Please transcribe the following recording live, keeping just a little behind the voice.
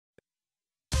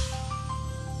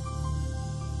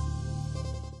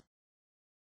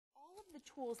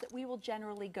tools that we will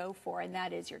generally go for, and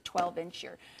that is your 12-inch,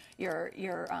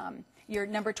 your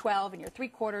number 12 and your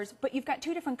 3/4, but you've got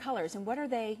two different colors, and what are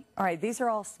they? All right, these are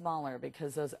all smaller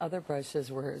because those other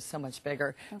brushes were so much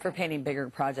bigger for painting bigger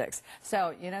projects.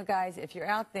 So, you know, guys, if you're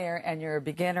out there and you're a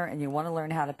beginner and you want to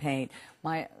learn how to paint,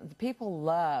 people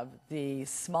love the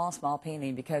small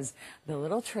painting because the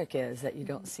little trick is that you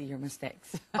don't see your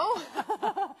mistakes.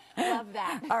 Oh, love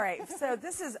that. All right, so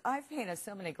I've painted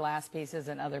so many glass pieces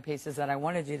and other pieces that I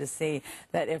wanted you to see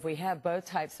that if we have both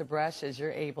types of brushes,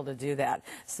 you're able to do that.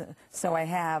 So I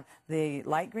have the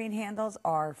light green handles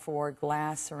are for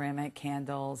glass, ceramic,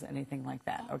 candles, anything like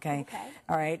that, okay?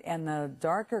 All right, and the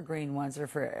darker green ones are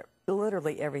for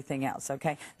literally everything else,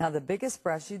 okay? Now, the biggest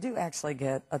brush, you do actually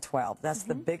get a 12. That's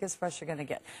the biggest brush you're going to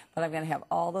get. But I'm going to have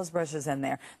all those brushes in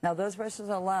there. Now, those brushes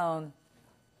alone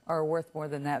are worth more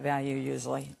than that value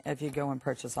usually if you go and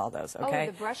purchase all those, okay?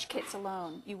 Oh, the brush kits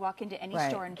alone. You walk into any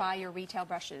store and buy your retail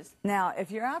brushes. Now,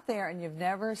 if you're out there and you've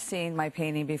never seen my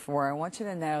painting before, I want you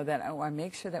to know that I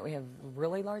make sure that we have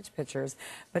really large pictures.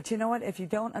 But you know what? If you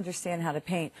don't understand how to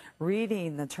paint,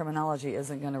 reading the terminology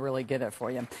isn't going to really get it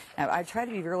for you. Now, I try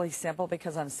to be really simple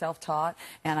because I'm self-taught,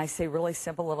 and I say really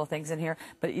simple little things in here.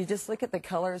 But you just look at the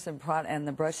colors and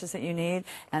the brushes that you need,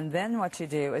 and then what you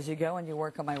do is you go and you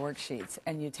work on my worksheets,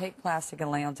 and you take plastic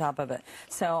and lay on top of it.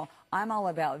 So I'm all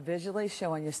about visually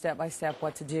showing you step by step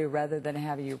what to do rather than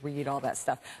having you read all that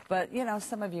stuff. But, you know,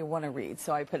 some of you want to read,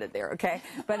 so I put it there, okay?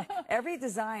 But every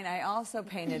design I also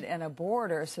painted in a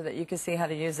border so that you can see how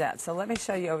to use that. So let me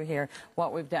show you over here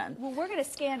what we've done. Well, we're going to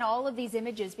scan all of these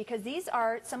images because these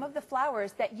are some of the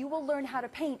flowers that you will learn how to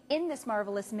paint in this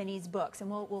Marvelous Minis books,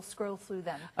 and we'll scroll through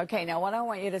them. Okay, now what I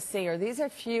want you to see are these are a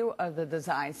few of the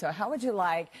designs. So how would you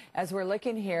like, as we're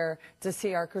looking here, to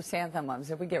see our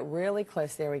chrysanthemums? If we get really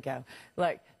close, there we go.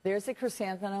 Look, there's the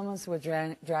chrysanthemums with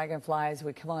dragonflies.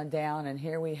 We come on down, and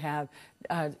here we have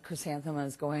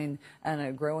chrysanthemums going on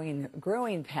a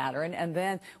growing pattern. And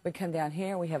then we come down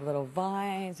here, we have little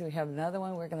vines. We have another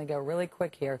one. We're going to go really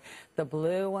quick here. The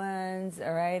blue ones,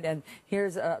 all right? And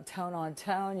here's a tone on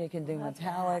tone. You can do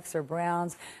metallics or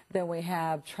browns. Then we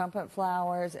have trumpet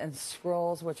flowers and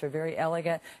scrolls, which are very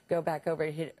elegant. Go back over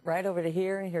here, right over to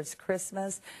here, and here's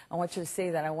Christmas. I want you to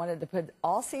see that I wanted to put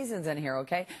all seasons in here,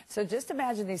 okay? So just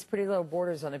imagine these pretty little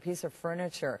borders on a piece of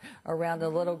furniture around a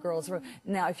little girl's room.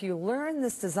 Now, if you learn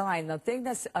this design, the thing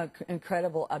that's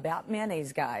incredible about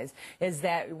minis, guys, is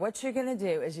that what you're going to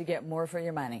do is you get more for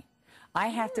your money. I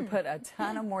have to put a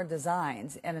ton of more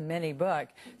designs in a mini book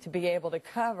to be able to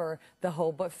cover the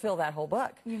whole book, fill that whole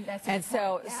book. And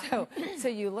so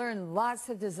you learn lots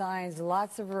of designs,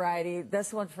 lots of variety.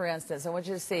 This one, for instance, I want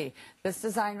you to see this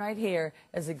design right here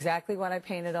is exactly what I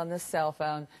painted on this cell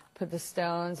phone. Put the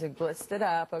stones and blitzed it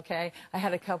up, okay? I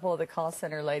had a couple of the call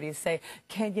center ladies say,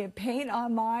 "Can you paint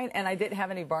on mine?" And I didn't have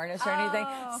any varnish or anything,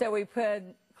 so we put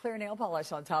clear nail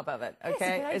polish on top of it,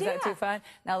 okay? Is that too fun?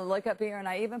 Now look up here, and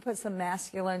I even put some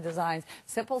masculine designs.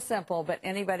 Simple, but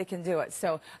anybody can do it.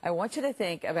 So I want you to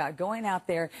think about going out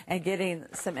there and getting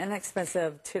some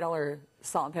inexpensive $2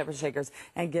 salt and pepper shakers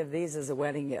and give these as a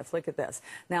wedding gift. Look at this.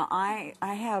 Now, I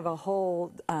have a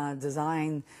whole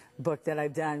design book that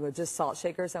I've done with just salt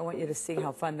shakers. I want you to see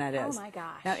how fun that is. Oh, my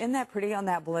gosh. Now, isn't that pretty on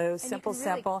that blue? And simple.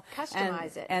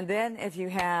 Customize it. And then if you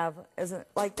have,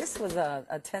 like this was a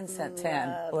 10-cent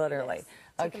tin, literally.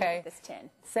 Take a look at this tin.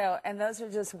 So, and those are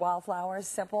just wildflowers,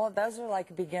 simple. Those are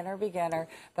like beginner,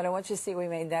 but I want you to see we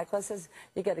made necklaces.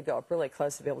 You got to go up really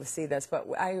close to be able to see this, but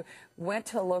I went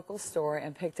to a local store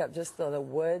and picked up just the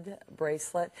wood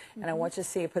bracelet, and I want you to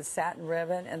see, put satin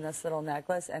ribbon in this little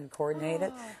necklace and coordinate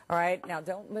it. All right, now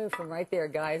don't move from right there,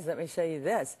 guys. Let me show you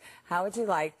this. How would you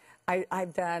like,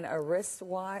 I've done a wrist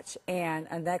watch and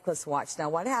a necklace watch. Now,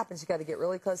 what happens, you got to get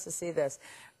really close to see this.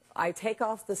 I take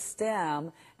off the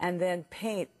stem and then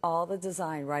paint all the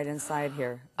design right inside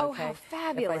here. Okay? Oh, how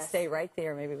fabulous. If I stay right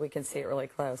there, maybe we can see it really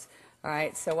close. All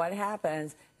right, so what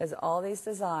happens is all these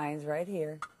designs right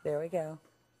here, there we go.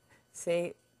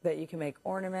 See that you can make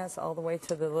ornaments all the way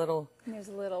to the little... There's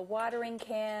a little watering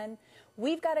can.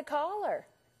 We've got a caller.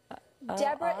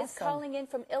 Deborah is calling in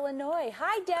from Illinois.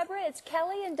 Hi, Deborah. It's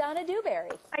Kelly and Donna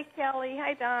Dewberry. Hi, Kelly.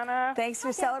 Hi, Donna. Thanks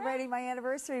for celebrating my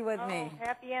anniversary with me.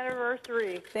 Happy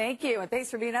anniversary. Thank you, and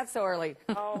thanks for being up so early.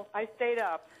 Oh, I stayed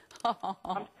up.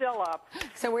 I'm still up.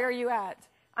 So where are you at?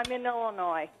 I'm in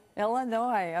Illinois.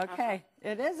 Illinois, okay.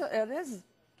 It is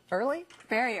early?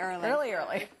 Very early.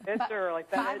 Early. It's early.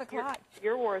 5 o'clock.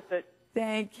 You're worth it.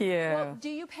 Thank you. Well, do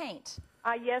you paint?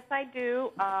 Yes, I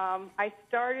do. I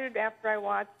started after I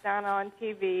watched Donna on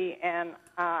TV, and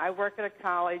I work at a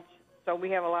college so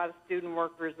we have a lot of student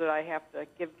workers that I have to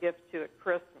give gifts to at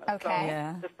Christmas. Okay. So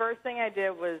Yeah. the first thing I did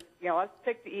was, let's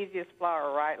pick the easiest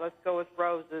flower, right? Let's go with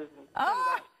roses and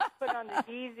put on the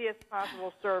easiest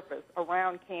possible surface, a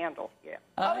round candle. Yeah.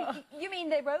 Oh, you mean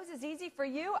the rose is easy for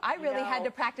you? I really had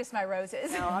to practice my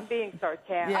roses. No, I'm being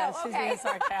sarcastic. Yeah, she's being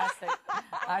sarcastic.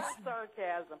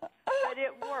 Sarcasm. But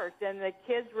it worked, and the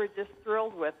kids were just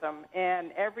thrilled with them.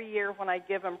 And every year when I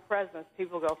give them presents,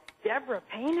 people go, Deborah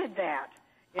painted that.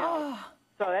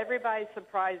 So everybody's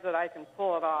surprised that I can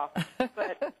pull it off.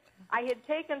 But I had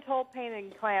taken toll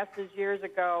painting classes years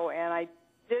ago, and I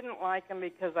didn't like them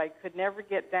because I could never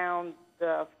get down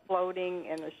the floating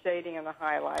and the shading and the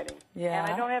highlighting. Yeah.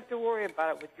 And I don't have to worry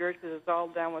about it with yours because it's all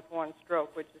done with one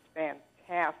stroke, which is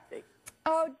fantastic.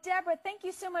 Oh, Deborah, thank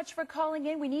you so much for calling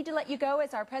in. We need to let you go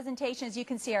as our presentation, as you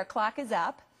can see, our clock is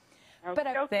up. Okay. But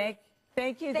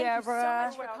Thank you, thank Deborah. you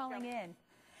so much for calling in.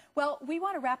 Well, we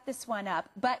want to wrap this one up,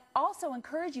 but also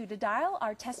encourage you to dial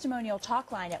our testimonial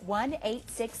talk line at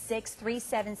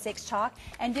 1-866-376-TALK.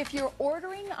 And if you're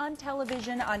ordering on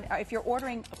television, if you're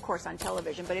ordering, of course, on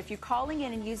television, but if you're calling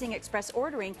in and using express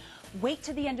ordering, wait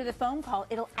to the end of the phone call.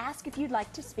 It'll ask if you'd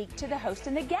like to speak to the host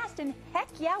and the guest. And heck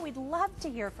yeah, we'd love to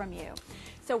hear from you.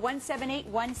 So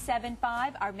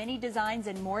 178-175, our mini designs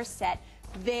and more set.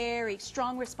 Very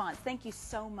strong response. Thank you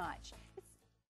so much.